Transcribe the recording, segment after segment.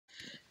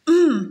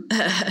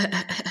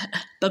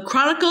The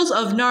Chronicles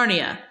of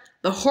Narnia,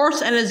 The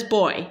Horse and His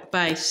Boy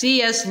by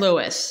C.S.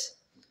 Lewis.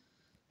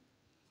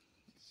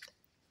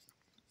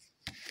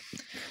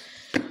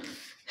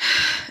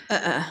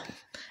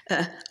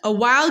 A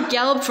wild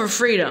gallop for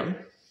freedom.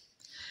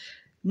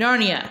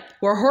 Narnia,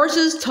 where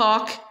horses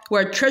talk,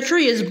 where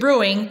treachery is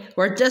brewing,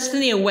 where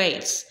destiny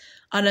awaits.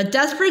 On a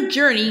desperate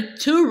journey,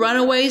 two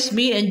runaways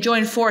meet and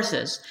join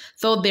forces.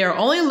 Though they are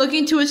only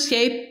looking to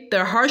escape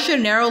their harsh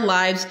and narrow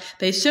lives,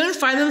 they soon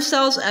find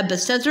themselves at the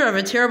center of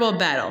a terrible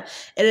battle.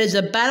 It is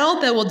a battle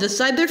that will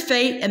decide their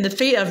fate and the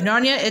fate of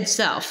Narnia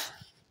itself.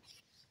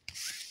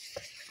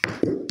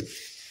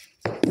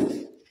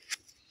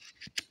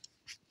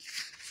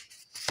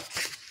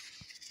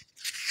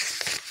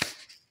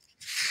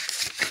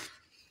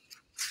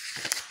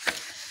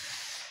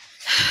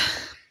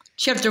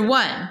 Chapter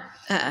 1.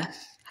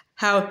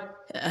 How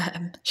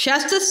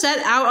Shasta set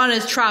out on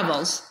his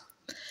travels.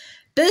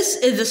 This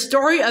is the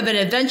story of an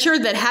adventure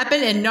that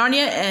happened in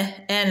Narnia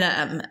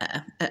and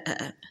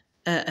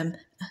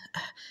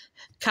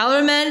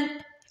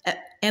Calormen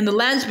and the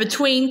lands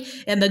between,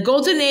 in the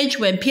Golden Age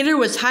when Peter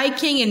was High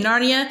King in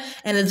Narnia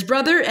and his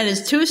brother and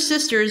his two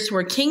sisters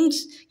were king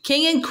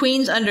and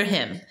queens under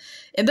him.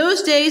 In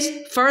those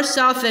days, far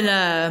south in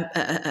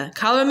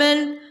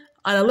Calormen,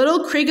 on a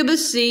little creek of the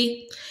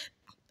sea,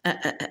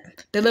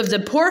 there lived a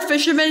poor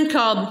fisherman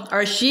called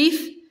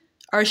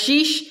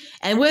Arshish,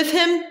 and with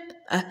him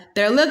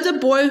there lived a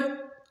boy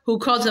who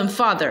called him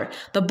father.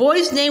 The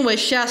boy's name was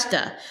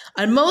Shasta.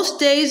 On most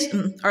days,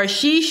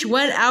 Arshish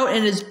went out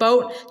in his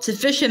boat to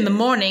fish in the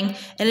morning,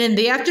 and in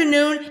the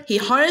afternoon he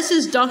harnessed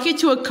his donkey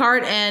to a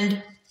cart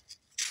and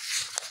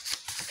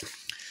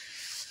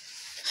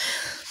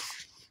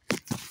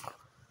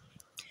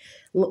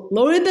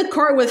loaded the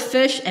cart with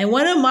fish and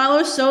went a mile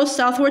or so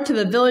southward to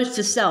the village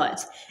to sell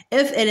it.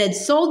 If it had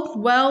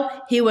sold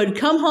well, he would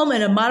come home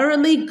in a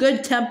moderately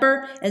good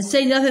temper and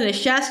say nothing to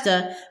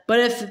Shasta, but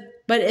if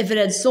it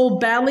had sold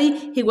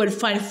badly, he would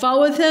find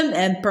fault with him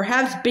and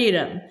perhaps beat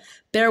him.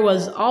 There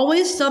was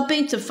always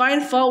something to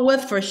find fault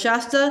with, for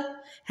Shasta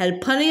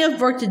had plenty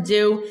of work to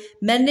do,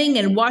 mending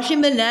and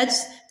washing the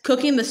nets,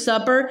 cooking the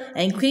supper,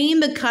 and cleaning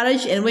the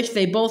cottage in which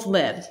they both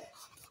lived.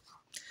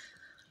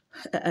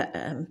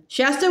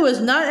 Shasta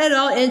was not at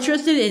all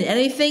interested in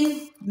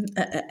anything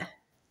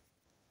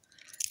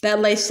that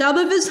lay south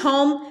of his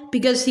home,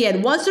 because he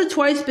had once or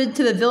twice been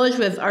to the village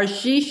with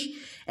Arshish,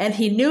 and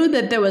he knew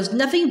that there was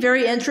nothing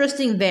very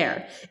interesting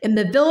there. In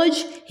the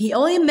village, he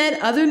only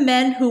met other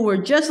men who were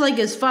just like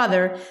his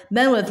father,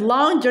 men with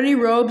long, dirty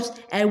robes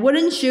and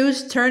wooden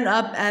shoes turned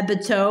up at the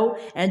toe,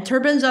 and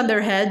turbans on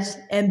their heads,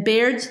 and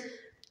beards,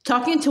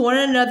 talking to one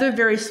another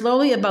very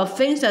slowly about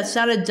things that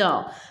sounded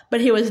dull.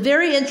 But he was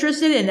very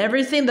interested in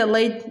everything that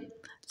lay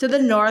to the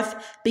north,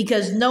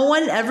 because no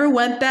one ever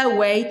went that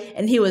way,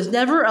 and he was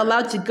never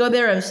allowed to go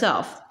there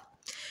himself.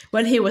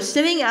 When he was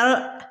sitting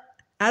out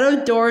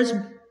of doors,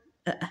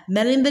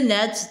 mending the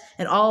nets,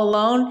 and all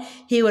alone,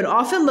 he would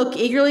often look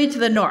eagerly to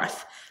the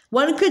north.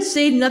 One could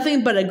see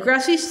nothing but a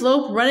grassy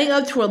slope running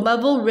up to a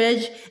level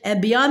ridge,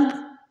 and beyond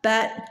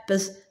that, the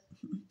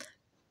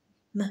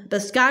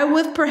sky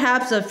with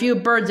perhaps a few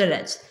birds in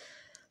it.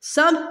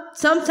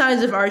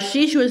 Sometimes, if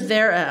Arshish was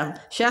there,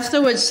 Shasta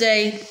would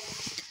say,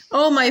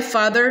 "Oh, my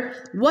father,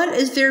 what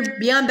is there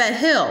beyond that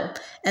hill?"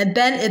 And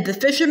then, if the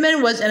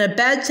fisherman was in a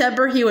bad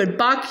temper, he would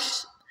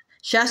box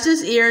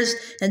Shasta's ears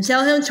and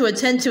tell him to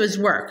attend to his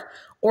work.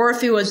 Or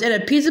if he was in a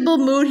peaceable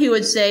mood, he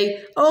would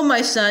say, "Oh,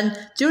 my son,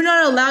 do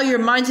not allow your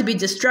mind to be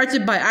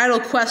distracted by idle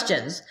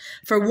questions."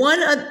 For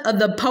one of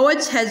the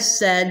poets has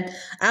said,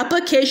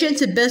 "Application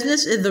to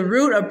business is the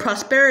root of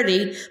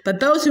prosperity, but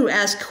those who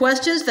ask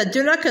questions that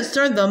do not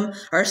concern them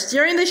are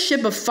steering the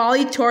ship of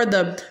folly toward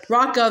the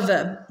rock of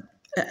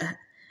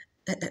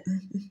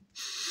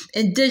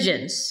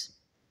indigence."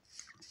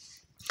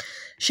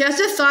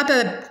 Shasta thought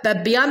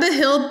that beyond the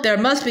hill there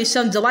must be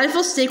some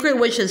delightful secret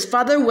which his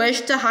father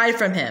wished to hide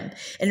from him.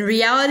 In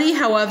reality,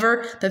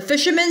 however, the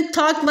fisherman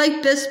talked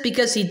like this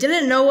because he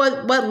didn't know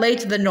what lay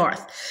to the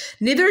north.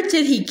 Neither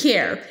did he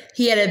care.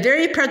 He had a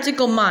very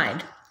practical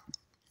mind.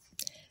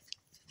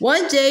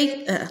 One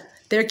day,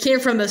 there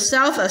came from the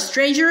south a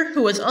stranger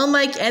who was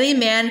unlike any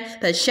man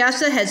that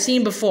Shasta had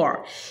seen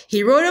before.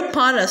 He rode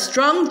upon a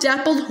strong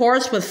dappled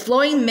horse with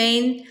flowing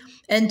mane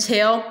and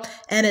tail,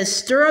 and his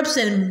stirrups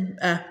and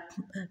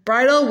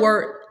bridle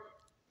were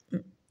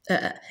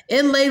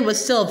inlaid with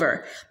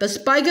silver. The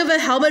spike of a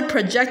helmet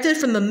projected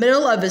from the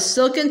middle of his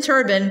silken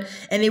turban,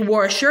 and he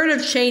wore a shirt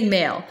of chain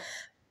mail.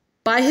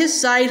 By his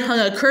side hung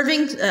a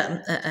curving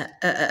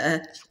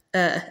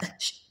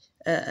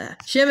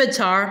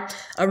scimitar.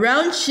 A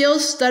round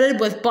shield studded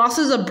with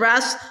bosses of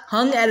brass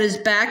hung at his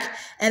back,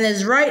 and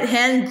his right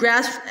hand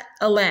grasped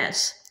a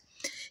lance.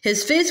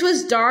 His face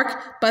was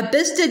dark, but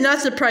this did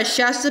not surprise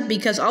Shasta,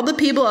 because all the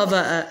people of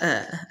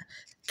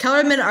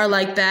Kellerman are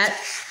like that.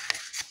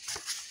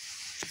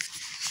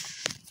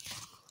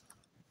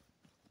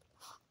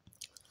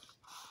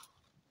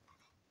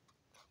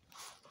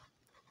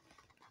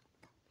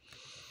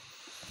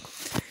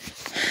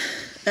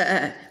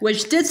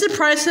 which did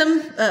surprise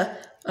him.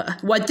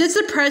 What did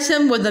surprise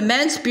him was the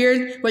man's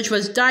beard, which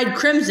was dyed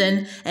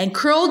crimson and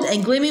curled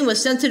and gleaming with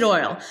scented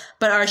oil.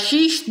 But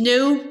Arshish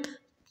knew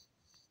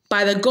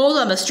by the gold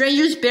on the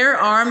stranger's bare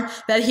arm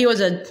that he was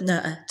a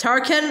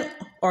Tarkan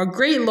or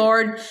great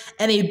lord,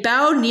 and he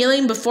bowed,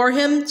 kneeling before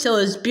him till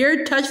his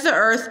beard touched the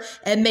earth,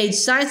 and made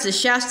signs to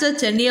Shasta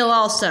to kneel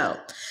also.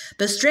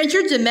 The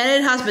stranger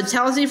demanded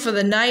hospitality for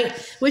the night,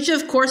 which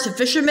of course the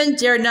fisherman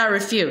dared not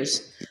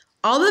refuse.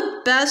 All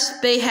the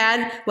best they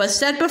had was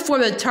set before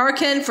the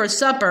Tarkan for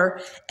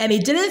supper, and he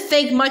didn't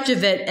think much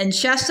of it, and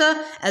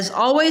Shasta, as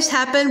always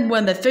happened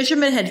when the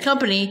fisherman had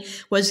company,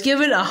 was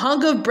given a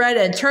hunk of bread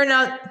and turned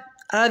out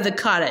of the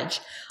cottage.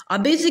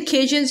 On these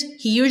occasions,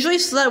 he usually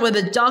slept with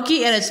a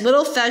donkey in its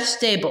little thatched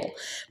stable,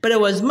 but it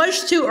was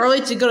much too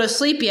early to go to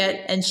sleep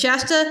yet, and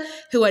Shasta,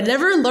 who had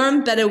never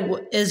learned that it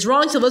is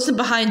wrong to listen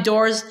behind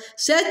doors,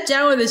 sat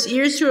down with his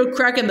ears to a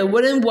crack in the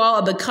wooden wall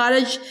of the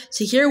cottage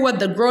to hear what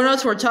the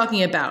grown-ups were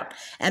talking about.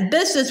 And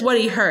this is what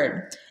he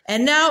heard.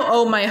 "And now,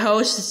 O my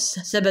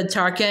host," said the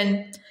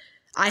Tarkan,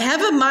 "I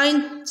have a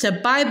mind to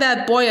buy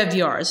that boy of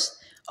yours."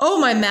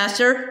 "Oh, my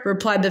master,"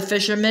 replied the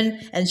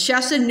fisherman, and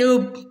Shasta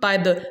knew by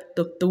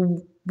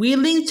the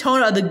wheedling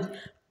tone of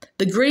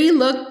the greedy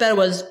look that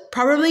was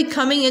probably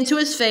coming into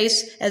his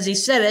face as he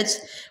said it,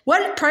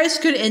 what price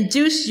could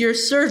induce your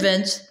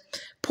servant,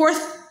 poor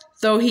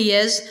though he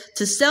is,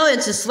 to sell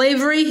into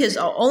slavery his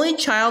only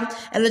child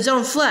and his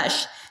own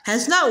flesh?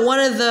 Has not one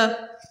of the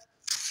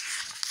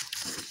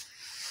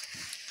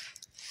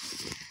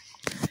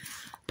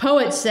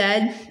poets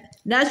said,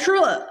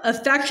 natural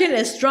affection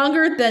is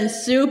stronger than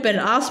soup, and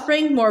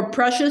offspring more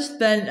precious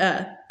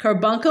than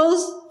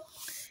carbuncles?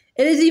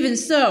 "It is even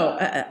so,"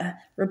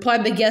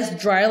 replied the guest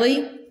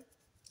dryly.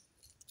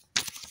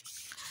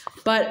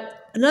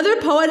 "But another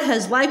poet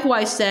has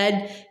likewise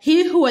said,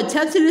 he who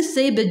attempted to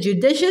save the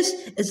judicious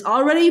is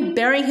already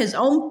bearing his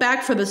own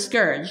back for the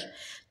scourge.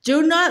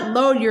 Do not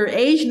load your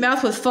aged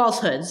mouth with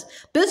falsehoods.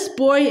 This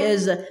boy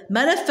is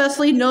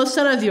manifestly no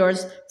son of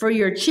yours, for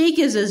your cheek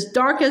is as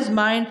dark as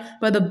mine,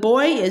 but the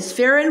boy is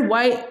fair and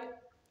white,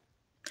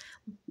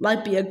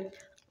 like the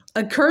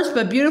accursed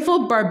but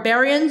beautiful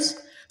barbarians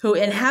who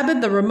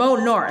inhabit the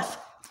remote north."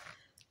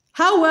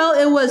 "How well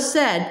it was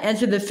said,"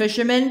 answered the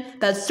fisherman,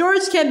 "that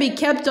swords can be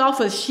kept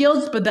off with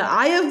shields, but the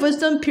eye of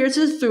wisdom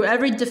pierces through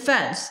every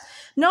defense.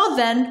 Know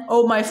then,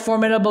 O my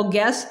formidable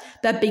guest,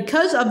 that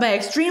because of my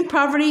extreme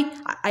poverty,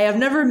 I have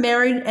never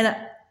married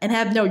and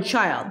have no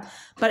child.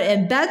 But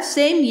in that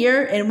same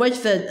year in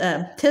which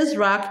the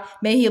Tizrak,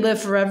 may he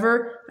live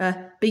forever,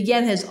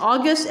 began his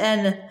august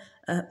and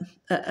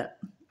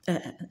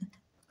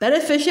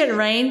beneficent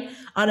reign,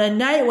 on a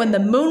night when the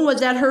moon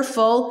was at her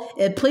full,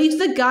 it pleased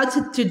the gods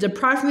to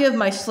deprive me of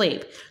my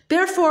sleep.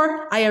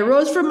 Therefore I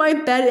arose from my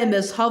bed in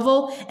this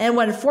hovel, and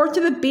went forth to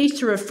the beach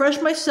to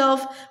refresh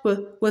myself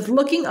with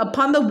looking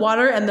upon the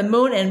water and the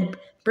moon, and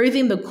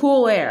breathing the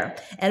cool air.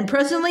 And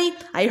presently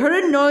I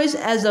heard a noise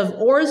as of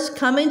oars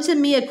coming to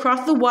me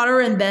across the water,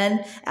 and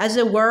then, as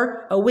it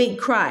were, a weak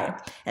cry.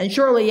 And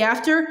shortly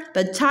after,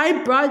 the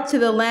tide brought to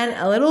the land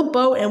a little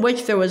boat in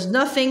which there was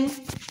nothing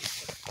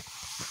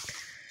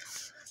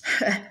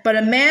but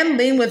a man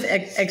lean with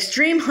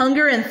extreme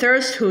hunger and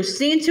thirst, who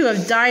seemed to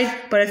have died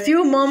but a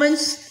few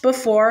moments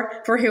before,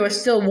 for he was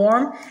still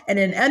warm, and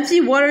an empty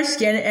water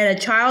skin, and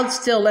a child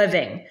still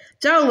living.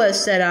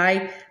 "Doubtless," said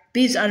I,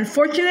 "these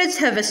unfortunates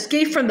have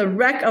escaped from the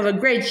wreck of a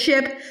great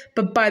ship,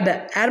 but by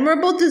the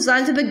admirable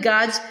designs of the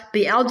gods,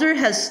 the elder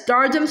has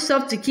starved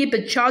himself to keep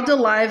the child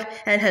alive,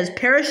 and has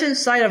perished in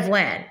sight of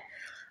land."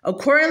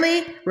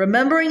 Accordingly,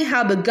 remembering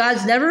how the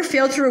gods never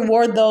fail to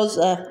reward those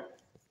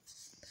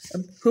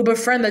who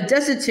befriend the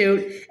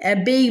destitute,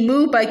 and being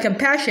moved by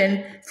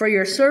compassion, for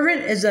your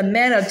servant is a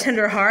man of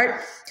tender heart.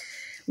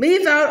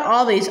 "Leave out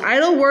all these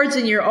idle words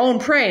in your own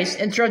praise,"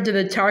 interrupted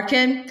the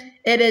Tarkan.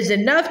 "It is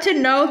enough to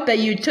know that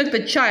you took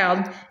the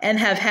child, and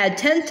have had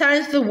 10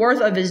 times the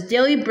worth of his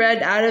daily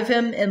bread out of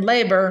him in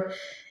labor,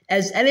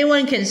 as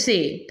anyone can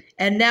see.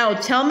 And now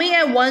tell me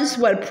at once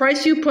what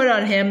price you put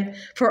on him,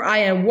 for I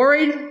am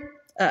wearied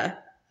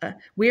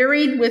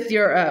with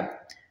your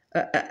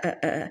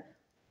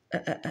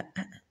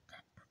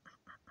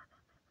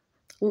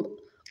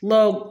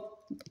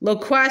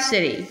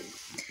loquacity."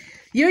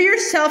 "You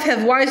yourself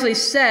have wisely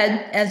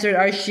said," answered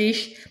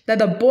Arshish, "that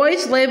the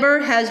boy's labor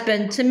has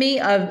been to me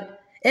of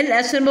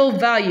inestimable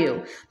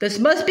value. This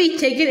must be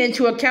taken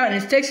into account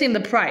in fixing the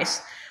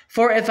price.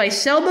 For if I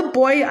sell the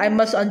boy, I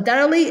must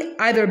undoubtedly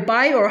either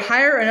buy or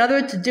hire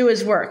another to do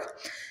his work.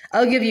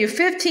 I'll give you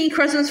 15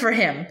 crescents for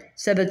him,"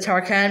 said the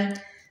Tarkan.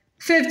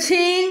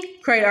 15!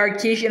 Cried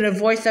Arshish in a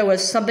voice that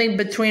was something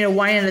between a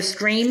whine and a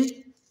scream.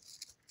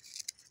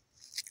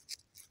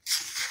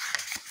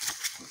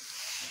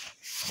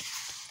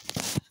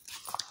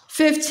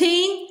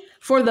 15,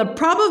 for the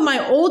prop of my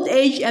old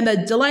age and the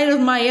delight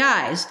of my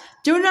eyes.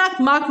 Do not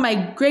mock my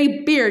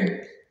great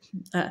beard,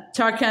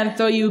 Tarkan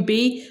though you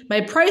be.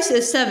 My price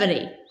is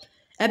 70.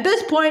 At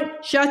this point,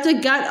 Shasta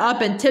got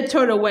up and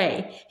tiptoed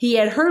away. He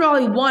had heard all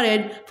he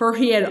wanted, for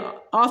he had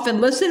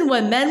often listened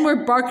when men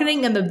were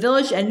bargaining in the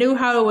village and knew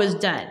how it was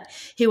done.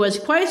 He was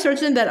quite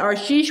certain that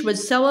Arshish would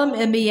sell him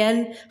in the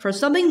end for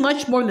something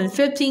much more than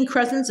 15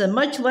 crescents and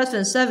much less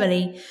than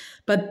 70,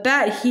 but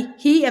that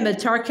he and the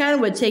Tarkan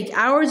would take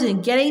hours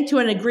in getting to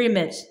an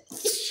agreement.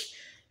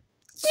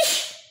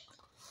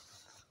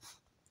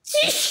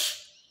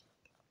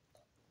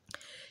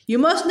 You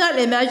must not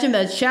imagine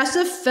that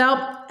Shasta felt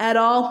at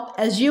all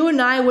as you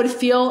and I would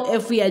feel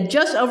if we had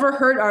just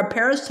overheard our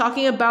parents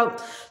talking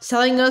about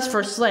selling us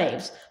for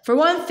slaves. For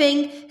one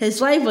thing, his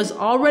life was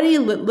already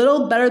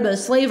little better than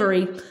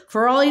slavery.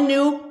 For all he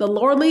knew, the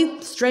lordly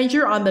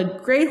stranger on the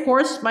great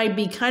horse might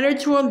be kinder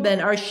to him than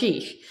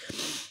Arshish.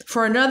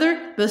 For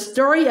another, the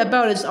story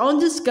about his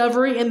own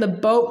discovery in the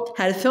boat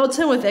had filled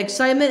him with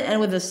excitement and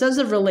with a sense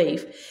of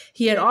relief.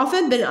 He had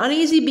often been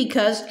uneasy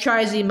because,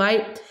 try as he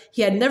might,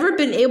 he had never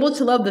been able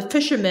to love the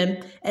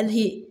fisherman, and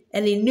he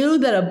knew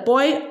that a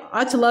boy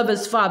ought to love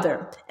his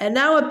father. And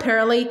now,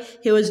 apparently,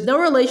 he was no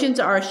relation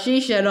to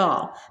Arshish at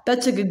all.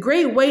 That took a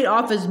great weight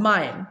off his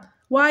mind.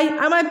 Why,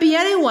 I might be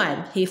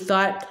anyone, he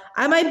thought.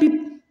 I might be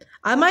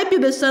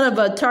the son of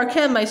a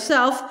Tarkan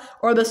myself,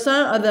 or the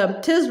son of the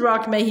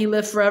Tizrak, may he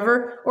live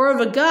forever, or of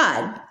a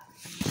god.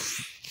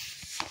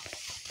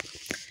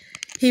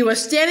 He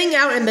was standing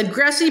out in the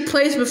grassy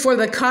place before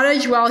the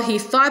cottage while he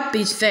thought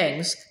these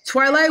things.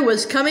 Twilight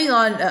was coming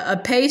on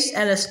apace,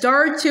 and a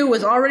star or two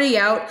was already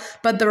out,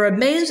 but the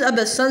remains of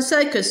the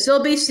sunset could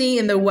still be seen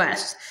in the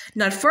west.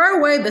 Not far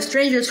away, the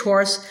stranger's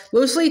horse,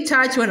 loosely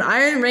tied to an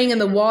iron ring in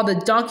the wall of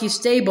the donkey's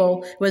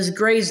stable, was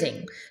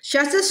grazing.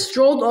 Shasta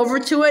strolled over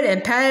to it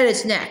and patted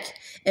its neck.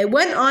 It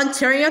went on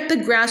tearing up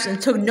the grass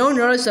and took no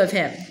notice of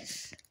him.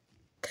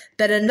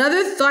 Then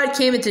another thought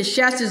came into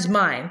Shasta's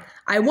mind.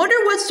 I wonder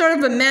what sort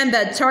of a man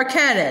that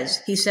Tarkan is,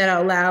 he said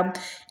out loud.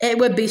 It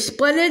would be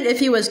splendid if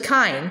he was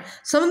kind.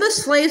 Some of the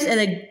slaves in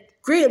a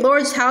great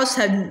lord's house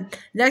have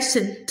next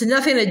to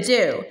nothing to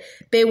do.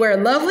 They wear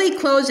lovely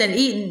clothes and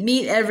eat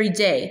meat every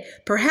day.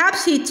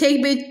 Perhaps he'd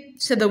take me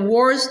to the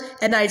wars,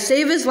 and I'd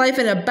save his life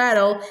in a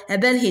battle,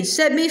 and then he'd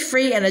set me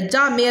free and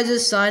adopt me as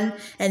his son,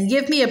 and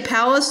give me a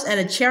palace and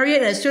a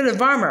chariot and a suit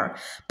of armor.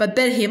 But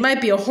then he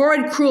might be a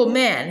horrid, cruel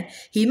man.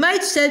 He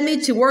might send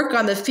me to work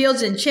on the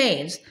fields in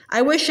chains.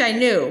 I wish I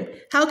knew.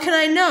 How can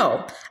I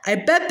know? I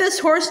bet this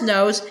horse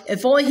knows,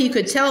 if only he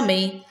could tell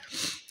me.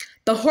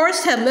 The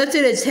horse had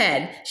lifted its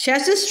head.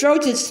 Shasta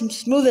stroked its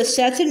smooth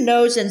satin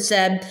nose and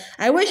said,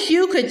 I wish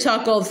you could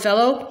talk, old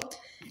fellow.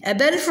 And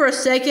then for a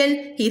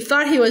second, he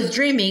thought he was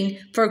dreaming,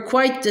 for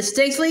quite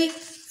distinctly,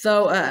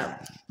 though,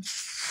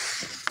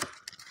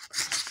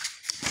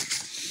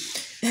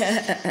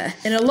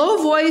 in a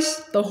low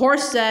voice, the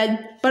horse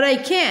said, But I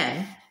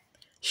can.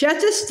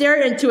 Shasta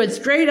stared into its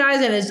great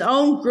eyes, and his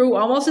own grew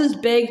almost as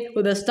big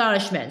with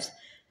astonishment.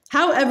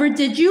 However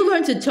did you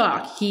learn to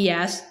talk? He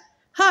asked.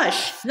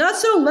 Hush, not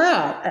so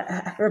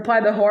loud,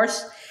 replied the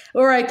horse.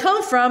 Where I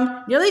come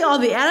from, nearly all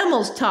the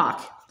animals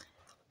talk.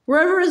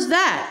 Wherever is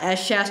that?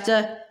 Asked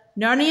Shasta.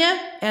 Narnia,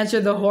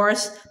 answered the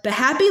horse. The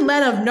happy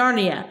land of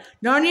Narnia.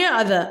 Narnia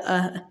are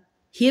the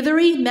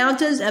heathery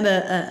mountains and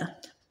the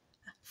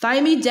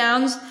thymy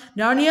downs.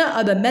 Narnia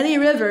are the many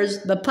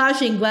rivers, the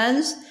plashing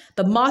glens,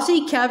 the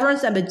mossy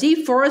caverns, and the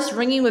deep forests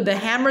ringing with the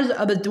hammers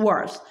of the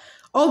dwarfs.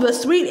 Oh, the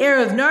sweet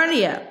air of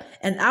Narnia!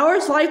 An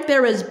hour's life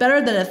there is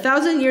better than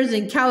 1,000 years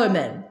in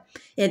Calormen.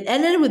 It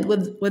ended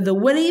with a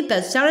whinny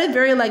that sounded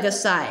very like a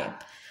sigh.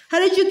 How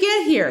did you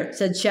get here?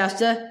 Said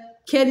Shasta.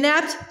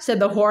 Kidnapped, said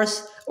the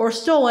horse, or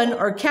stolen,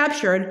 or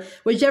captured,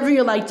 whichever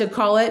you like to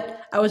call it.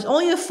 I was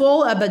only a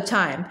fool at the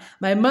time.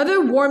 My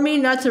mother warned me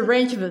not to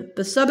range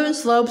the southern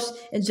slopes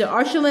into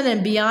Arshalan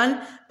and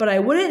beyond, but I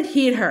wouldn't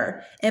heed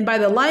her, and by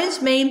the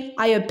lion's mane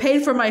I have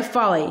paid for my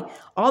folly.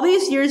 All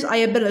these years I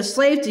have been a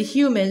slave to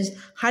humans,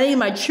 hiding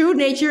my true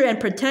nature and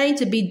pretending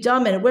to be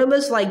dumb and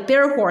witless like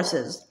their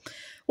horses.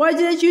 Why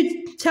didn't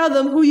you tell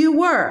them who you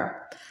were?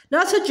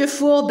 Not such a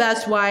fool,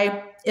 that's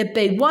why. If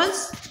they'd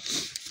once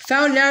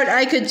found out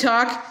I could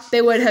talk,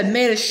 they would have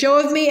made a show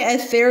of me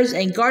at fairs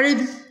and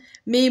guarded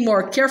me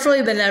more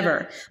carefully than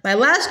ever. My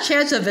last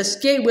chance of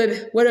escape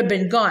would have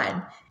been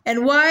gone.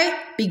 And why?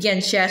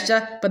 Began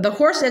Shasta, but the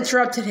horse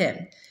interrupted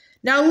him.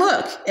 Now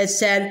look, it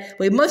said,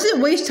 we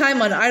mustn't waste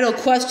time on idle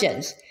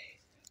questions.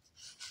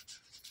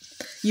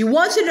 You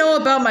want to know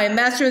about my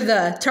master,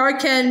 the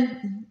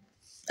Tarkan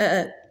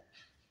and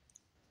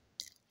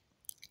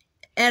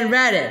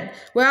Radin.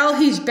 Well,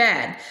 he's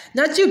bad.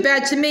 Not too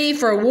bad to me,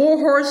 for a war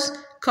horse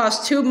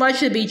costs too much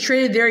to be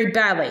treated very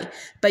badly.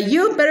 But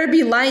you better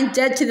be lying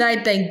dead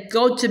tonight than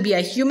go to be a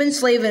human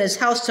slave in his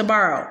house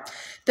tomorrow.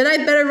 Then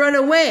I'd better run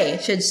away,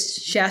 said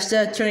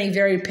Shasta, turning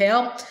very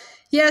pale.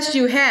 Yes,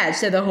 you had,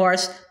 said the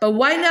horse, but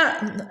why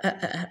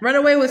not run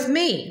away with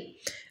me?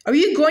 Are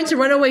you going to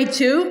run away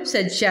too?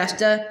 Said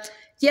Shasta.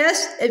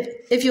 Yes,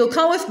 if you'll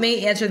come with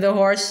me, answered the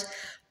horse.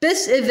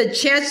 This is the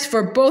chance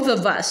for both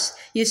of us.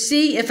 You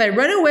see, if I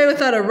run away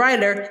without a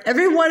rider,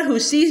 everyone who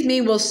sees me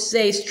will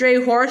say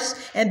stray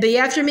horse and be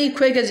after me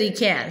quick as he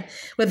can.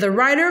 With a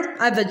rider,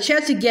 I have a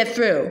chance to get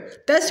through.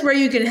 That's where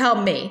you can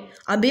help me.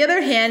 On the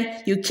other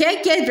hand, you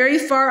can't get very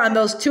far on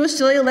those two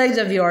silly legs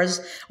of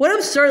yours. What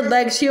absurd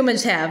legs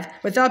humans have,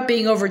 without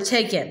being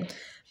overtaken.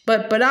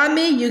 But on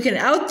me, you can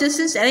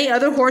outdistance any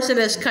other horse in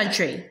this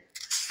country.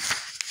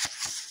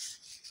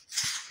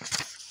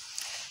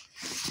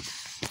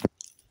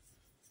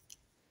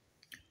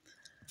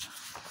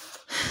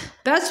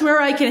 That's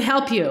where I can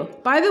help you.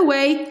 By the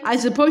way, I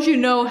suppose you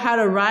know how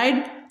to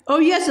ride? Oh,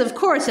 yes, of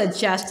course, said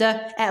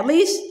Shasta. At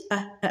least,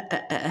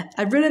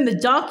 I've ridden the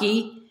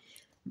donkey.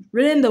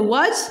 Ridden the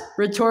what?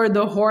 Retorted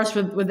the horse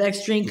with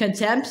extreme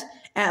contempt.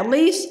 At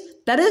least,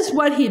 that is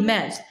what he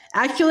meant.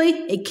 Actually,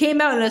 it came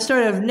out in a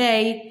sort of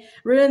neigh.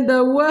 Ridden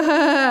the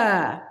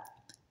wah-ha-ha.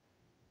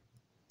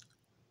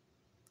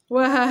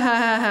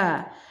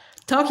 Wah-ha-ha-ha-ha.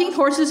 Talking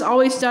horses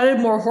always sounded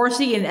more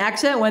horsey in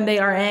accent when they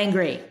are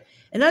angry.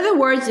 In other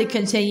words, it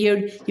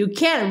continued, you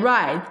can't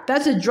ride.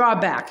 That's a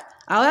drawback.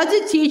 I'll have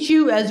to teach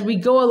you as we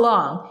go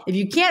along. If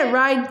you can't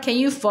ride, can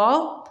you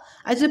fall?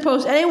 I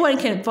suppose anyone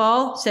can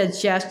fall, said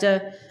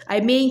Shasta.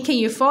 I mean, can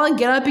you fall and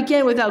get up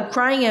again without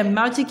crying and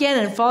mount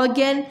again and fall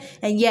again,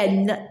 and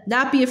yet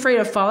not be afraid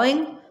of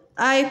falling?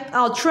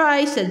 I'll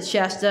try, said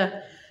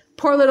Shasta.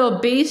 Poor little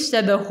beast,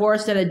 said the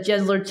horse in a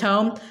gentler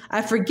tone.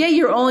 I forget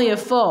you're only a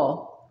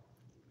foal.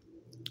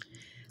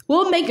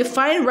 We'll make a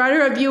fine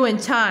rider of you in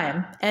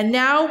time. And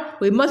now,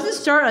 we mustn't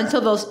start until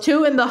those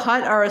two in the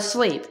hut are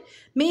asleep.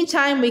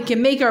 Meantime, we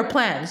can make our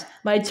plans.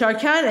 My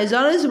Tarkan is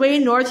on his way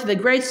north to the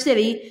great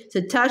city,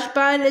 to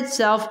Tashbaan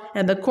itself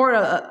and the court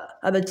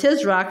of the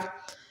Tizrak.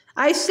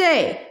 I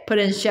say, put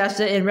in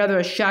Shasta in rather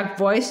a shocked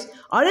voice,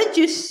 oughtn't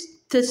you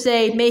to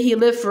say, may he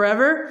live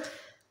forever?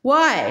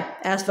 Why?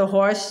 Asked the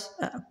horse.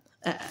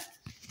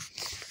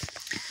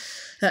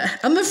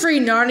 I'm a free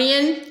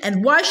Narnian,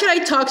 and why should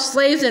I talk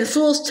slaves and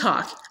fools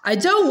talk? I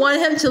don't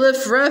want him to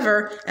live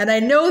forever, and I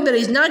know that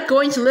he's not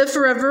going to live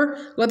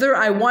forever, whether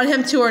I want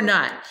him to or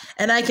not.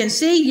 And I can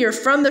see you're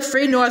from the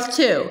free north,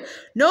 too.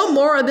 No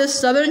more of this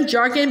southern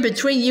jargon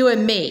between you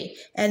and me.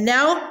 And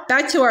now,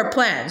 back to our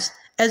plans.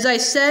 As I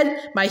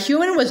said, my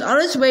human was on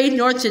his way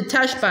north to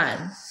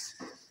Tashbaan.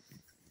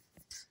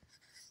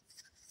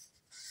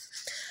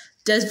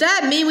 Does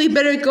that mean we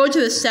better go to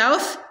the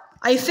south?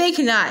 I think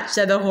not,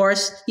 said the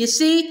horse. You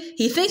see,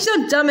 he thinks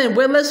I'm dumb and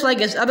witless like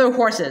his other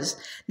horses.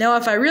 Now,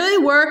 if I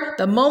really were,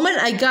 the moment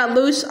I got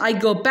loose,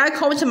 I'd go back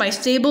home to my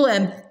stable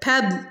and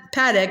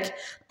paddock,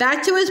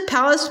 back to his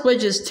palace,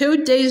 which is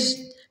 2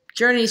 days'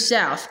 journey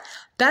south.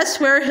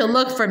 That's where he'll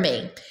look for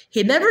me.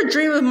 He'd never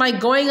dream of my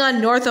going on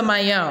north on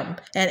my own.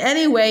 And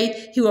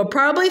anyway, he will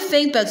probably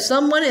think that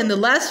someone in the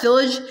last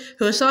village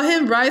who saw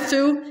him ride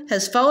through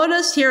has followed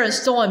us here and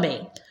stolen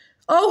me.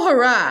 Oh,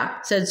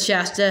 hurrah, said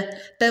Shasta.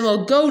 Then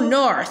we'll go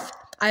north.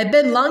 I've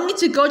been longing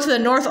to go to the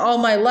north all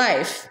my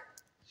life.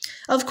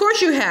 Of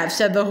course you have,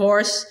 said the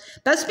horse.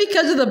 That's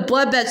because of the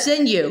blood that's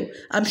in you.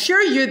 I'm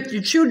sure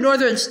you're true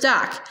northern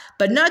stock,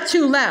 but not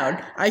too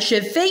loud. I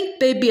should think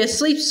they'd be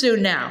asleep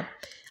soon now.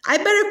 I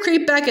better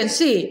creep back and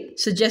see,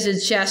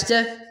 suggested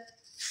Shasta.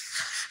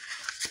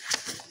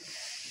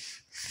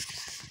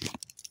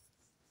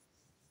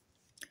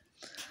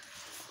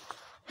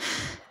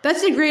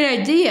 That's a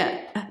great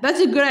idea. That's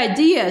a good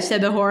idea,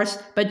 said the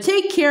horse, but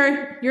take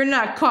care you're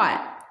not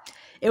caught.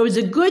 It was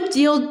a good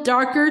deal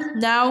darker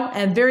now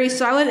and very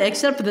silent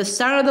except for the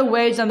sound of the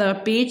waves on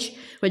the beach,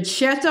 which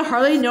Shasta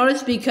hardly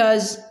noticed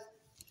because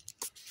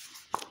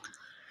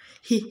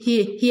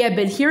he had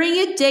been hearing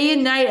it day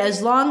and night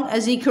as long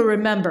as he could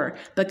remember.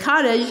 The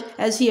cottage,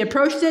 as he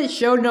approached it,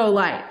 showed no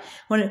light.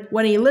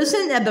 When he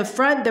listened at the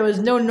front, there was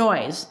no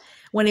noise.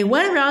 When he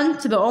went round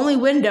to the only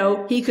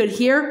window, he could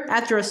hear,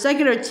 after a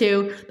second or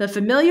two, the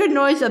familiar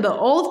noise of the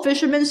old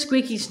fisherman's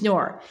squeaky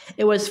snore.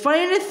 It was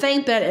funny to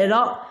think that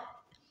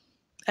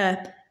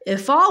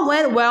if all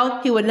went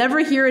well, he would never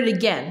hear it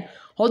again.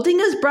 Holding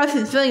his breath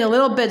and feeling a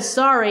little bit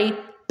sorry,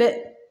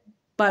 but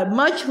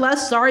much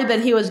less sorry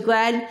than he was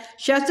glad,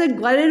 Shasta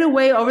glided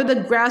away over the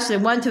grass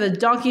and went to the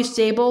donkey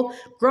stable,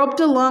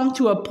 groped along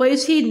to a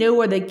place he knew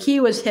where the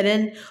key was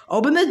hidden,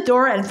 opened the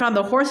door and found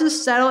the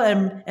horse's saddle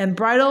and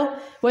bridle,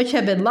 which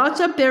had been locked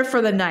up there for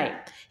the night.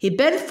 He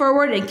bent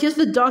forward and kissed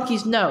the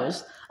donkey's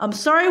nose. I'm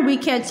sorry we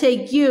can't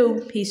take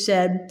you, he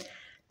said.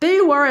 There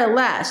you are at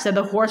last, said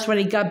the horse when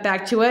he got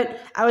back to it.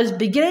 I was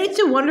beginning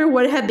to wonder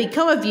what had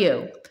become of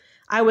you.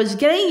 I was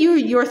getting you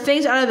your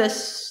things out of the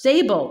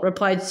stable,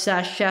 replied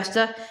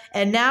Shasta.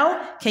 And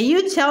now, can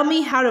you tell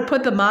me how to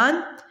put them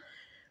on?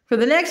 For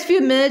the next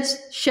few minutes,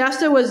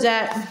 Shasta was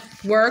at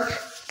work.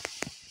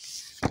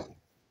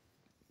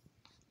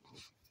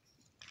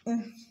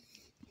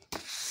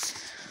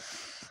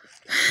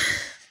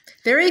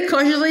 Very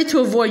cautiously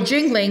to avoid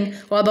jingling,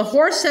 while the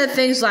horse said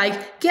things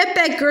like, get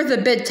that girth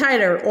a bit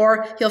tighter,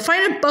 or you'll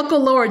find a buckle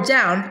lower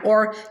down,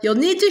 or you'll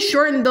need to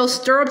shorten those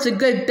stirrups a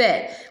good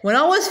bit. When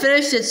all was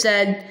finished, it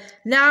said,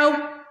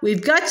 now,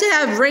 we've got to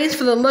have reins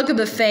for the look of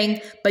the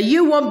thing, but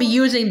you won't be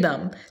using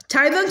them.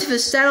 Tie them to the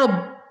saddle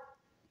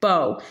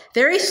bow,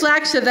 very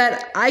slack so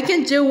that I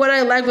can do what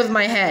I like with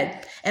my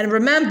head. And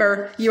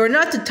remember, you are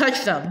not to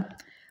touch them."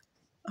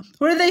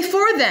 "What are they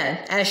for then?"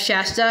 asked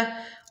Shasta.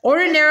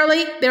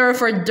 "Ordinarily, they are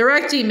for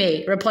directing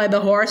me," replied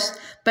the horse.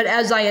 "But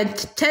as I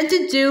intend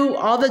to do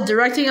all the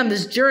directing on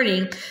this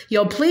journey,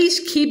 you'll please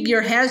keep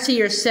your hands to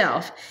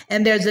yourself.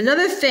 And there's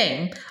another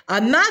thing.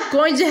 I'm not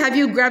going to have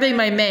you grabbing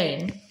my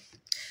mane."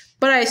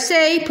 "But I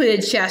say,"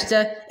 pleaded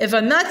Shasta, "if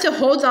I'm not to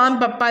hold on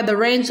but by the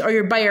reins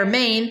or by your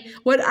mane,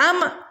 what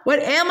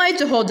am I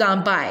to hold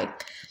on by?"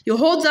 "You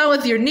hold on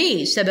with your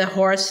knees," said the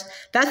horse.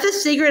 "That's the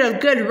secret of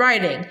good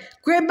riding.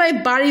 Grip my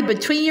body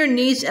between your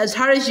knees as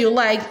hard as you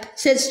like.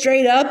 Sit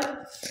straight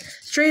up,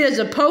 straight as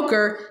a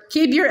poker.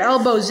 Keep your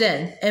elbows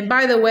in. And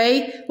by the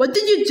way, what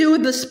did you do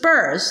with the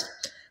spurs?"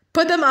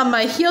 "Put them on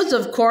my heels,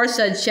 of course,"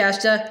 said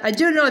Shasta. "I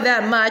do know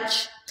that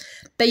much."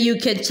 "But you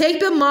can take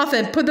them off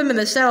and put them in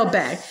the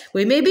saddlebag.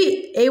 We may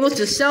be able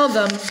to sell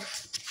them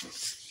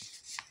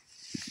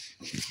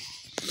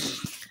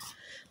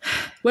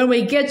when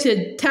we get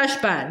to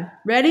Tashban.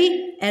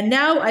 Ready? And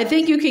now I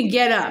think you can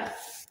get up."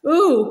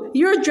 "Ooh,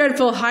 you're a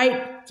dreadful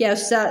height,"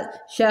 gasped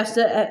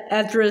Shasta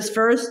after his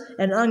first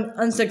and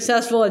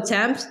unsuccessful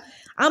attempt.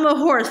 "I'm a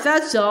horse,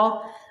 that's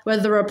all,"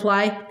 was the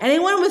reply.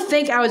 "Anyone would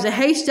think I was a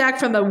haystack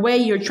from the way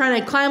you're trying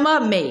to climb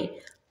up me."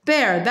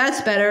 "There,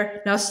 that's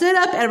better. Now sit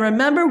up and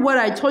remember what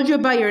I told you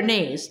about your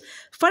knees.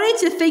 Funny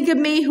to think of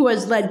me who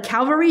has led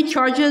cavalry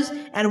charges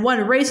and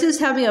won races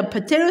having a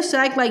potato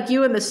sack like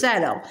you in the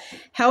saddle.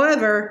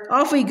 However,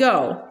 off we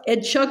go."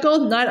 It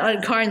chuckled not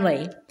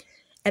unkindly.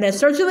 And it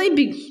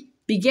certainly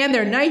began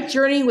their night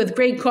journey with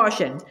great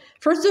caution.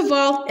 First of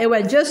all, it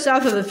went just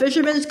south of the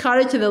fisherman's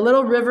cottage to the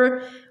little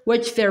river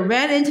which there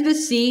ran into the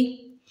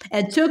sea,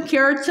 and took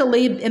care to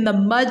leave in the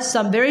mud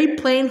some very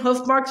plain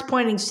hoof marks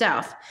pointing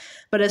south.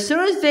 But as soon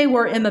as they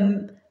were in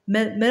the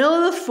middle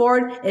of the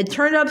ford, it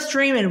turned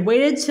upstream and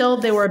waited till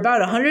they were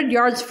about 100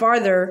 yards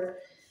farther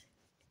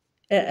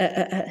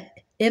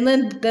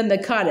inland than the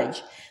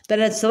cottage. Then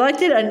it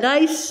selected a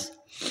nice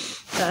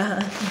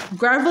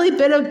gravelly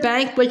bit of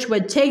bank which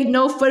would take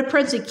no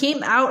footprints and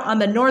came out on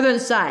the northern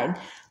side.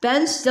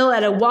 Then, still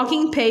at a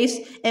walking pace,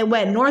 it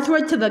went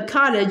northward to the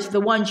cottage, the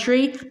one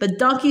tree, the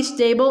donkey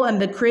stable,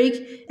 and the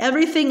creek.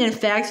 Everything, in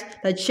fact,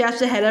 that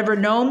Shasta had ever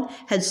known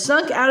had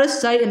sunk out of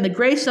sight in the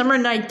gray summer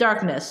night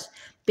darkness.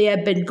 They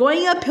had been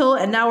going uphill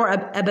and now were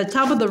at the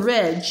top of the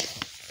ridge.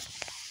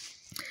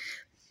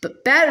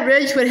 But that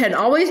ridge which had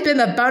always been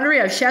the boundary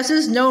of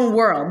Shasta's known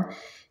world.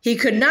 He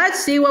could not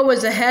see what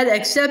was ahead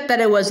except that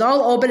it was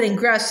all open and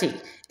grassy.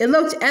 It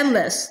looked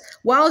endless,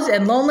 wild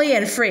and lonely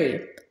and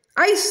free.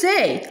 "I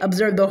say,"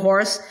 observed the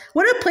horse,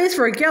 "what a place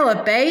for a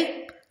gallop,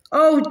 eh?"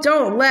 "Oh,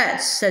 don't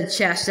let's," said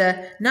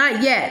Shasta.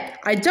 "Not yet.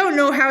 I don't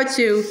know how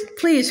to.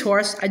 Please,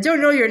 horse, I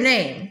don't know your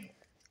name."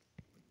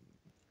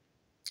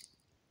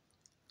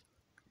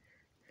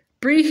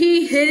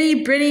 "Bree-hee,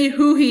 hitty, brinny,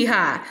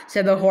 hoo-hee-ha,"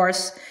 said the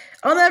horse.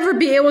 "I'll never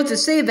be able to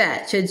say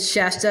that," said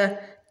Shasta.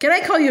 "Can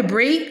I call you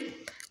Bree?"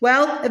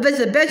 "Well, if it's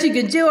the best you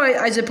can do,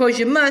 I suppose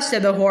you must,"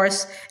 said the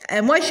horse.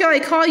 "And what shall I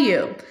call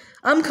you?"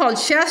 "I'm called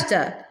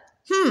Shasta."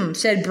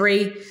 Said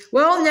Bree.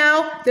 "Well,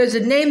 now, there's a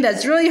name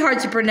that's really hard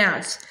to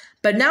pronounce.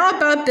 But now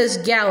about this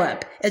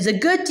gallop. It's a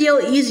good deal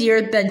easier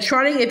than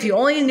trotting if you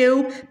only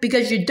knew,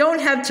 because you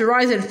don't have to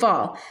rise and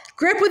fall.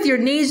 Grip with your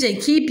knees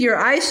and keep your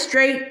eyes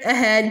straight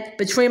ahead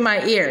between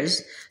my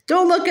ears.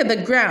 Don't look at the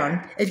ground.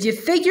 If you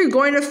think you're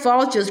going to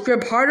fall, just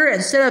grip harder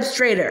and sit up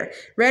straighter.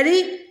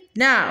 Ready?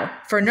 Now,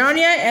 for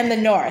Narnia and the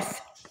North."